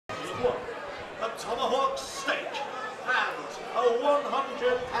tomahawk steak and a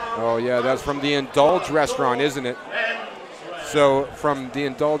 100-pound. Oh yeah, that's from the Indulge restaurant, isn't it? So from the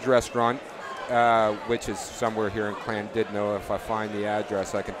Indulge restaurant, which is somewhere here in Clandidno. If I find the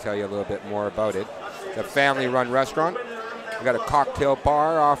address, I can tell you a little bit more about it. It's a family-run restaurant. We got a cocktail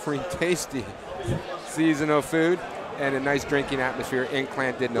bar offering tasty seasonal food and a nice drinking atmosphere in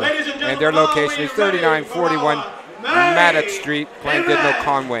Clandidno. And their location is 3941 Maddox Street, Clandidno,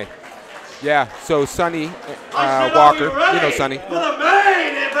 Conway. Yeah, so Sonny Walker, you know Sonny. For the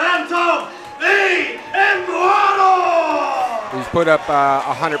main event of the Immortal! He's put up a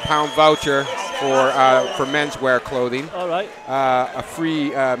 100-pound voucher for menswear clothing. All right. A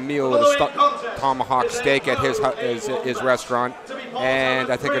free meal with a tomahawk steak at his restaurant, and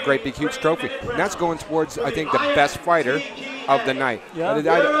I think a great big huge trophy. And that's going towards, I think, the best fighter of the night. Yeah.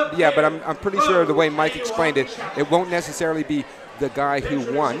 Yeah, but I'm pretty sure the way Mike explained it, it won't necessarily be the guy who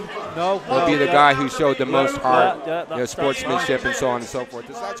won. No. It'll be the guy who showed the most heart, that's sportsmanship, and so on and so forth.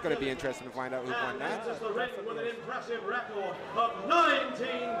 So that's going to be interesting to find out who won that. With an impressive record of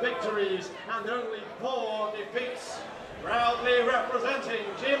 19 victories and only 4 defeats. Proudly representing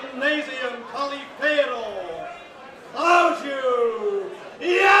Gymnasium Colifero, Claudiu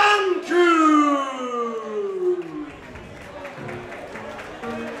Iancu.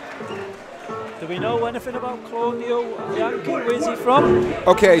 Do we know anything about Claudiu Iancu? Where's he from?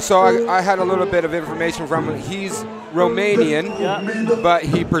 Okay, so I had a little bit of information from him. He's Romanian, but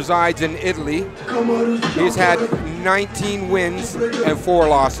he presides in Italy. He's had 19 wins and 4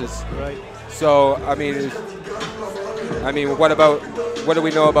 losses. Right. So I mean, what do we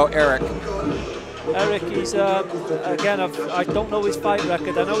know about Erik? Erik, he's again, I don't know his fight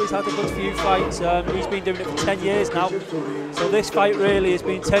record. I know he's had a good few fights. He's been doing it for 10 years now. So this fight really has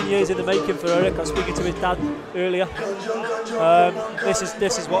been 10 years in the making for Erik. I was speaking to his dad earlier. This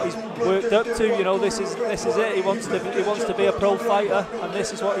is what he's worked up to. You know, this is it. He wants to be a pro fighter, and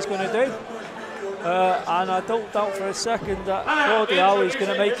this is what he's going to do. And I don't doubt for a second that Claudiu is going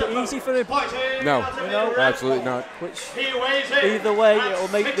to make it easy for him. No, absolutely not. Which either way, it'll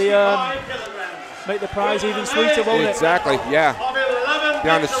make the prize even sweeter, won't it? Exactly, yeah.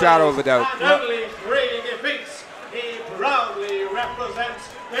 Beyond a shadow of a doubt. Only 3 defeats. He proudly represents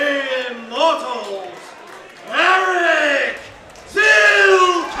the Immortals, Erik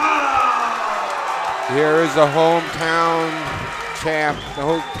Zilka! Here is the hometown champ, the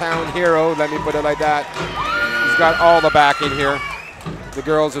hometown hero, let me put it like that. He's got all the backing here. The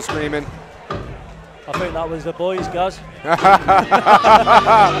girls are screaming. I think that was the boys, guys.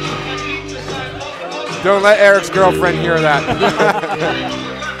 Don't let Erik's girlfriend hear that.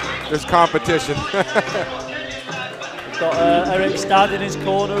 There's competition. We've got Erik's dad in his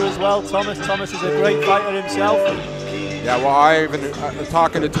corner as well, Thomas. Thomas is a great fighter himself. Yeah, well, I even,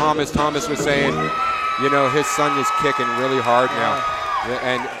 talking to Thomas was saying, you know, his son is kicking really hard now.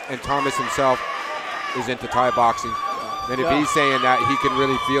 And Thomas himself is into Thai boxing. And if he's saying that, he can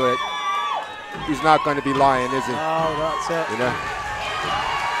really feel it. He's not going to be lying, is he? Oh, that's it. You know?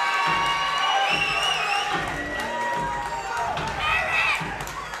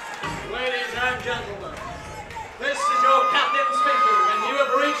 Ladies and gentlemen, this is your captain speaking, and you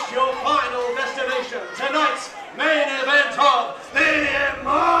have reached your final destination. Tonight's main event of the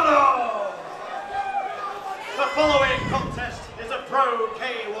Immortal. The following contest is a pro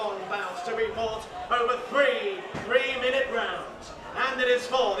K1 bout to be fought over 3 3-minute rounds, and it is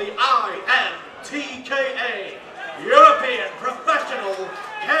for the MTK European Professional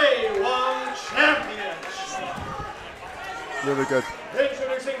K1 Championships. Really good.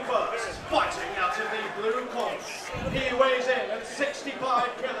 Introducing first, fighting out of the blue corner. He weighs in at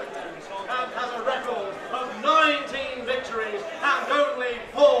 65 kilograms and has a record of 19 victories and only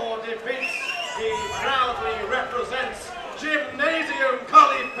 4 defeats. He proudly represents Gymnasium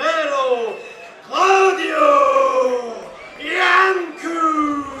Colifero, Claudiu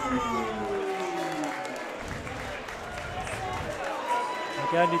Iancu.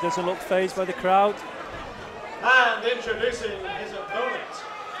 Again, he doesn't look fazed by the crowd. And introducing his opponent,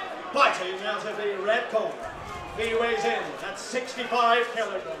 fighting out of the red corner. He weighs in at 65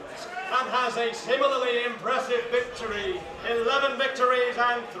 kilograms and has a similarly impressive victory, 11 victories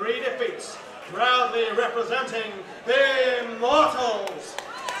and 3 defeats. Proudly representing the Immortals,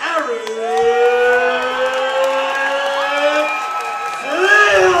 Erik Zilka!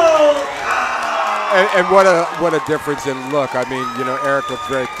 And what a difference in look. I mean, you know, Erik looks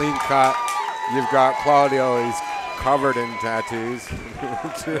very clean cut. You've got Claudio, he's covered in tattoos.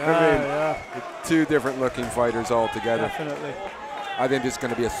 Two different looking fighters altogether. Definitely. I think this is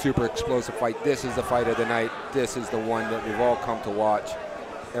going to be a super explosive fight. This is the fight of the night. This is the one that we've all come to watch.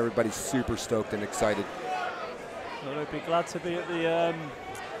 everybody's super stoked and excited. Well, I'd be glad to be at the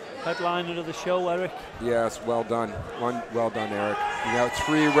headliner of the show, Erik. Yes, well done. Well done, Erik. You know,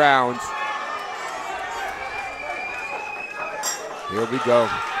 3 rounds. Here we go.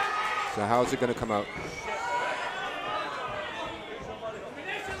 So how's it going to come out?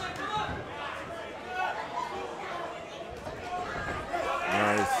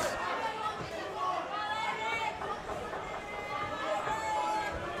 Nice.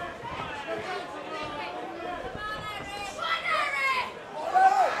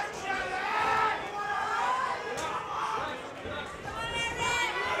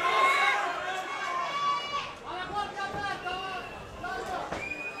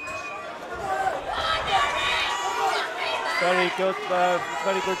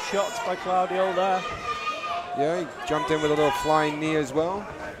 Very good shots by Claudio there. Yeah, he jumped in with a little flying knee as well.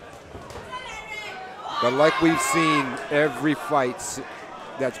 But like we've seen every fight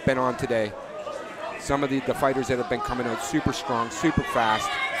that's been on today, some of the fighters that have been coming out super strong, super fast,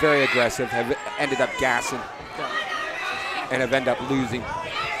 very aggressive, have ended up gassing and have ended up losing.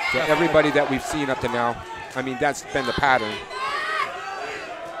 So everybody that we've seen up to now, I mean, that's been the pattern.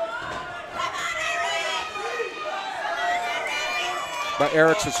 But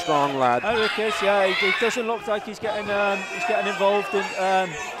Erik's a strong lad. Erik is, yeah. He doesn't look like he's getting involved in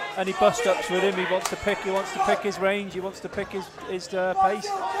any bust-ups with him. He wants to pick his range. He wants to pick his pace,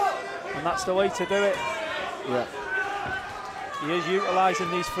 and that's the way to do it. Yeah. He is utilising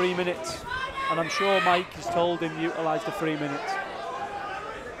these 3 minutes, and I'm sure Mike has told him utilise the 3 minutes.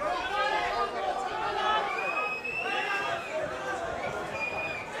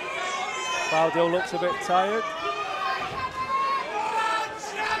 Claudio looks a bit tired.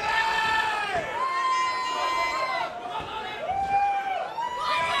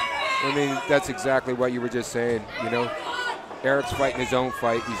 I mean, that's exactly what you were just saying, you know. Erik's fighting his own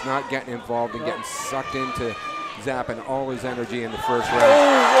fight. He's not getting involved and getting sucked into zapping all his energy in the first round. Oh,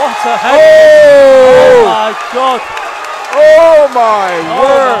 what a head! Oh my God! Oh my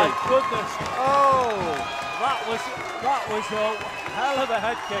word! Oh my goodness! Oh, that was a hell of a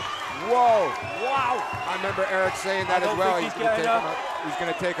head kick. Whoa! Wow! I remember Erik saying that as well. He's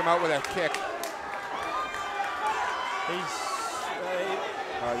going to take him out with a kick.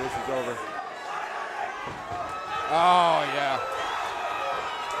 This is over. Oh, yeah.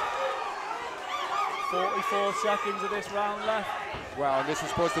 44 seconds of this round left. Wow, and this is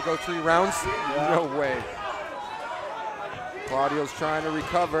supposed to go 3 rounds? Yeah. No way. Claudio's trying to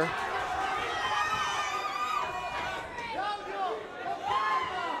recover.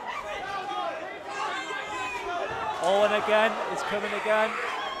 Oh, and again, it's coming again.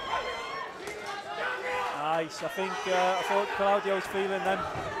 Nice. I thought Claudio's feeling them.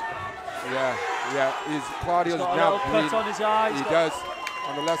 Yeah. Claudio's got a now little bleeding. cut on his eye. He does,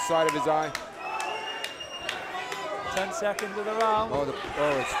 on the left side of his eye. 10 seconds of the round.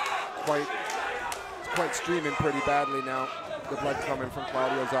 It's quite streaming pretty badly now. The blood coming from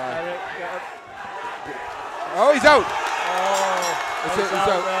Claudio's eye. Erik, oh, he's out. Oh,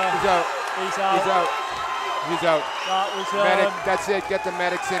 He's out. That was medic. That's it. Get the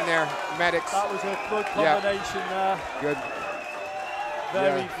medics in there. Medics. That was a good combination there. Good.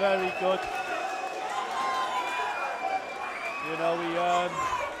 Very good. You know,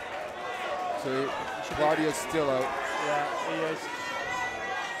 So Claudio's still out. Yeah, he is.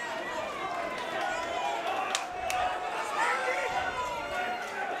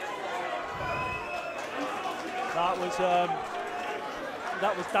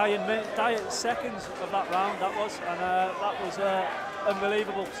 That was dying seconds of that round. That was, and that was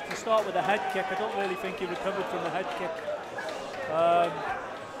unbelievable to start with a head kick. I don't really think he recovered from the head kick.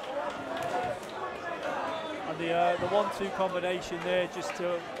 And the 1-2 combination there, just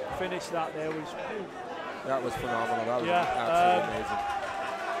to finish that there was. That was phenomenal. That was absolutely amazing.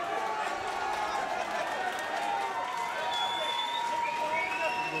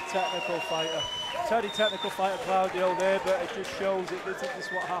 The technical fighter. Very technical fighter Claudio there, but it just shows this is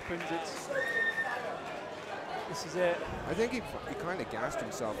what happens. This is it. I think he kind of gassed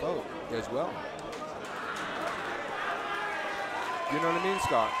himself out as well. You know what I mean,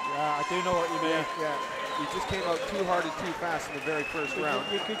 Scott? Yeah, I do know what you mean. Yeah. He just came out too hard and too fast in the very first round.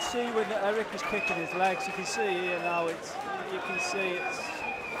 You could see when Erik is kicking his legs, you can see here now, I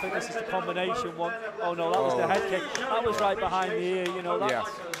think this is the combination one. Oh no, that was the head kick. That was right behind the ear, you know.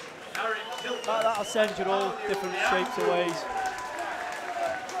 That'll send you all different shapes of ways.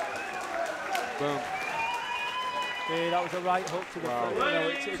 Boom. Yeah, that was a right hook to the wow. foot. You know,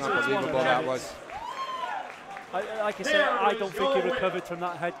 it's unbelievable that was. Like I said, I don't think he recovered from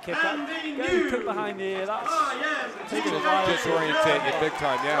that head kick. That getting kicked behind the ear, that's taking a while. Disorientate you big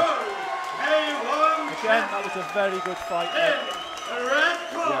time, yeah. Again, that was a very good fight. Yeah.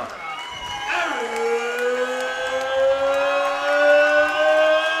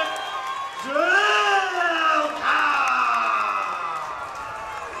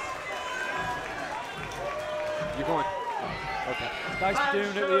 You going? Okay. Nice doing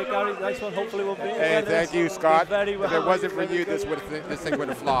it with you, Gary. Nice one. Hopefully we'll be Hey, thank you, Scott. Very well. If it wasn't for you, this thing would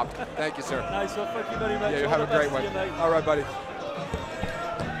have flopped. Thank you, sir. Nice one. Thank you very much. Yeah, you have a great one. All right, buddy.